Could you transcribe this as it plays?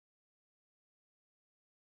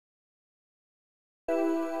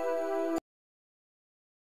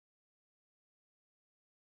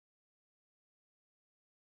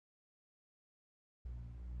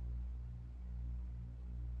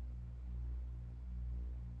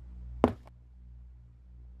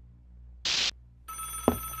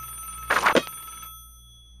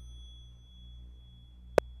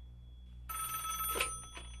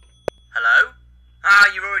Hello?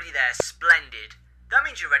 Ah, you're already there. Splendid. That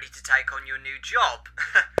means you're ready to take on your new job.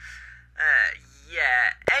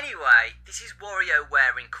 Yeah. Anyway, this is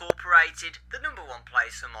WarioWare Incorporated, the #1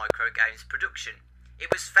 place for micro games production.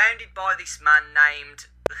 It was founded by this man named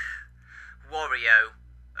Wario,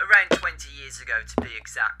 around 20 years ago to be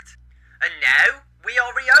exact. And now, we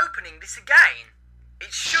are reopening this again.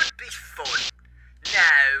 It should be fun.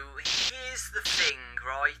 Now, here's the thing,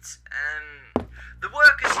 right? The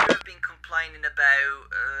workers here have been complaining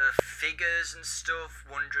about figures and stuff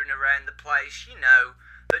wandering around the place, you know,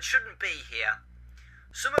 that shouldn't be here.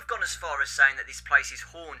 Some have gone as far as saying that this place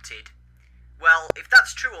is haunted. Well, if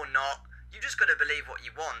that's true or not, you've just got to believe what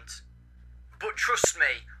you want. But trust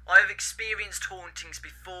me, I have experienced hauntings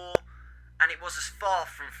before, and it was as far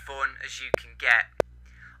from fun as you can get.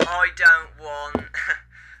 I don't want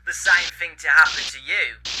the same thing to happen to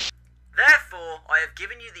you. Therefore, I have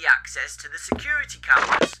given you the access to the security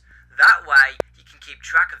cameras. That way, you can keep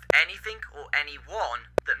track of anything or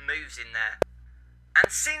anyone that moves in there.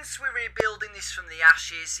 And since we're rebuilding this from the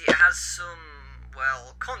ashes, it has some,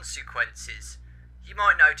 well, consequences. You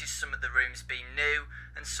might notice some of the rooms being new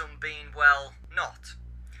and some being, well, not.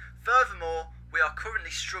 Furthermore, we are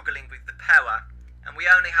currently struggling with the power, and we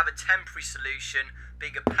only have a temporary solution,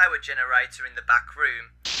 being a power generator in the back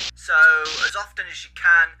room. So, as often as you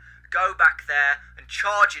can, go back there and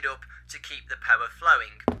charge it up to keep the power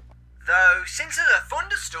flowing. Though, since there's a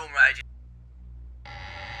thunderstorm raging